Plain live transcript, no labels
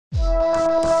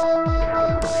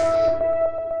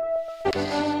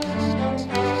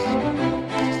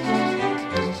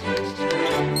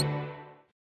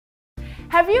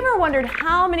wondered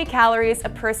how many calories a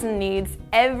person needs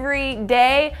every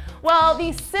day? Well,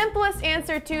 the simplest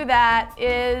answer to that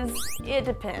is it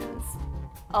depends.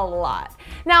 A lot.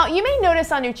 Now, you may notice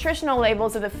on nutritional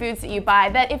labels of the foods that you buy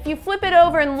that if you flip it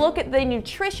over and look at the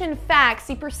nutrition facts,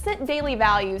 the percent daily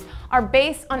values are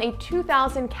based on a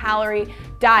 2,000 calorie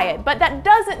diet. But that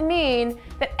doesn't mean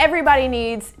that everybody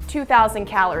needs 2,000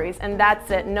 calories and that's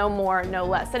it, no more, no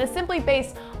less. That is simply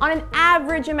based on an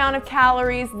average amount of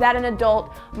calories that an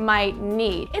adult might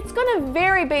need. It's going to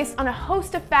vary based on a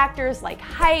host of factors like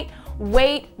height,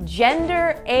 weight,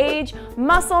 gender, age,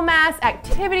 muscle mass,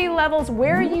 activity levels,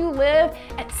 where you live,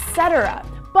 etc.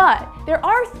 But there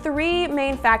are three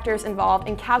main factors involved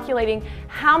in calculating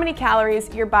how many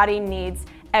calories your body needs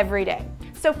every day.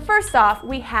 So first off,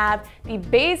 we have the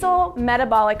basal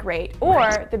metabolic rate,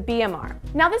 or the BMR.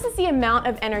 Now this is the amount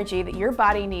of energy that your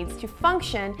body needs to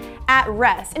function at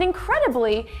rest. And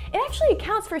incredibly, it actually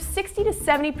accounts for 60 to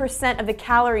 70% of the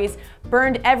calories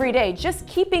burned every day, just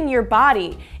keeping your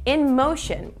body in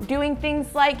motion, doing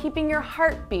things like keeping your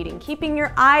heart beating, keeping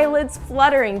your eyelids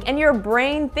fluttering, and your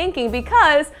brain thinking,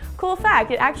 because, cool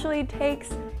fact, it actually takes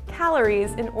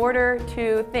calories in order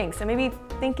to think. So maybe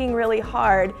thinking really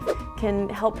hard can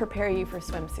help prepare you for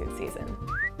swimsuit season.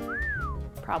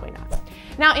 Probably not.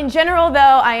 Now, in general, though,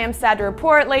 I am sad to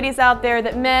report, ladies out there,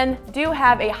 that men do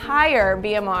have a higher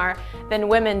BMR than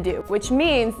women do, which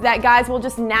means that guys will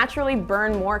just naturally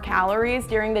burn more calories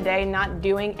during the day not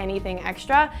doing anything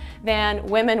extra than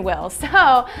women will.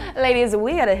 So, ladies,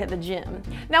 we gotta hit the gym.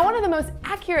 Now, one of the most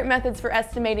accurate methods for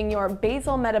estimating your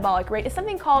basal metabolic rate is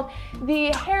something called the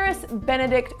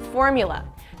Harris-Benedict formula.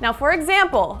 Now, for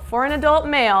example, for an adult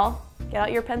male, get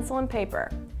out your pencil and paper.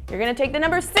 You're gonna take the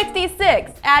number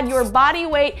 66, add your body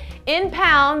weight in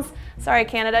pounds. Sorry,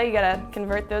 Canada, you gotta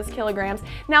convert those kilograms.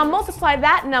 Now multiply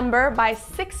that number by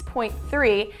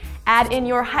 6.3, add in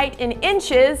your height in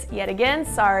inches, yet again,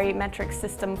 sorry, metric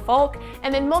system folk,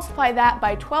 and then multiply that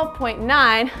by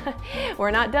 12.9,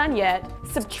 we're not done yet.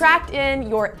 Subtract in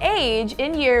your age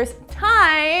in years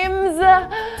times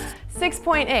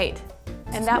 6.8.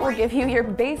 And that will give you your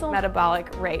basal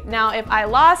metabolic rate. Now, if I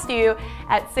lost you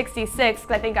at 66,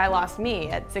 because I think I lost me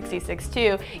at 66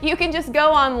 too, you can just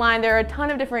go online. There are a ton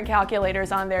of different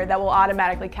calculators on there that will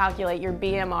automatically calculate your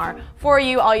BMR for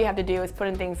you. All you have to do is put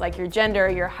in things like your gender,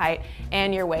 your height,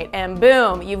 and your weight, and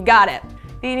boom, you've got it.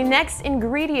 The next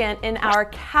ingredient in our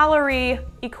calorie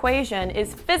equation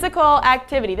is physical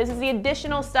activity. This is the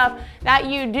additional stuff that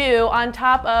you do on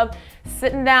top of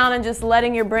sitting down and just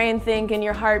letting your brain think and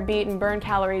your heart beat and burn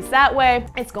calories that way.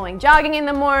 It's going jogging in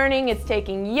the morning, it's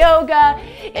taking yoga,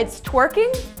 it's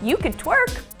twerking. You could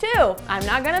twerk too. I'm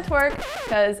not gonna twerk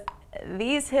because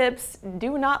these hips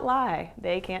do not lie.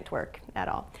 They can't twerk at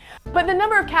all. But the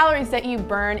number of calories that you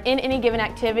burn in any given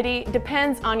activity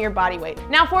depends on your body weight.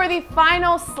 Now for the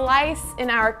final slice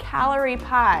in our calorie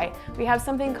pie, we have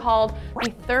something called the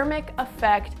thermic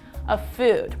effect of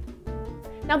food.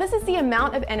 Now this is the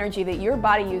amount of energy that your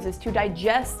body uses to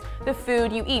digest the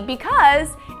food you eat, because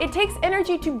it takes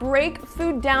energy to break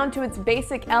food down to its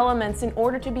basic elements in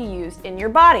order to be used in your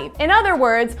body. In other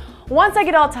words, once I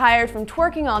get all tired from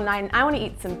twerking all night and I want to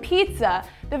eat some pizza,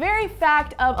 the very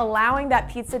fact of allowing that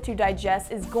pizza to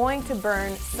digest is going to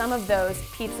burn some of those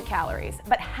pizza calories.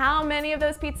 But how many of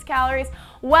those pizza calories?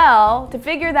 Well, to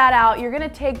figure that out, you're going to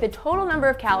take the total number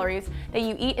of calories that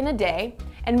you eat in a day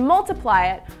and multiply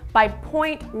it by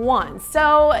 0.1.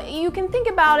 So you can think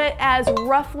about it as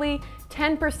roughly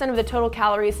 10% of the total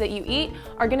calories that you eat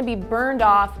are going to be burned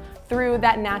off through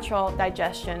that natural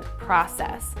digestion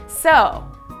process. So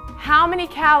how many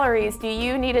calories do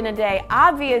you need in a day?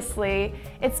 Obviously,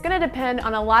 it's going to depend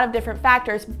on a lot of different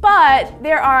factors, but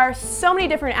there are so many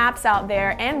different apps out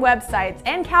there and websites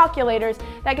and calculators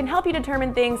that can help you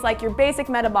determine things like your basic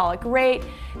metabolic rate,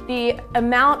 the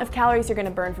amount of calories you're going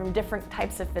to burn from different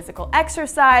types of physical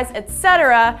exercise,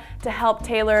 etc., to help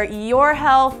tailor your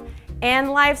health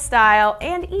and lifestyle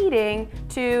and eating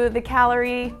to the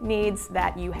calorie needs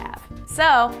that you have.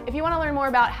 So if you want to learn more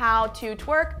about how to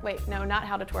twerk, wait, no, not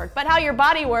how to twerk, but how your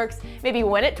body works, maybe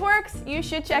when it twerks, you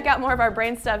should check out more of our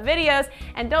BrainStuff videos,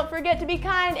 and don't forget to be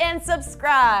kind and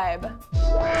subscribe.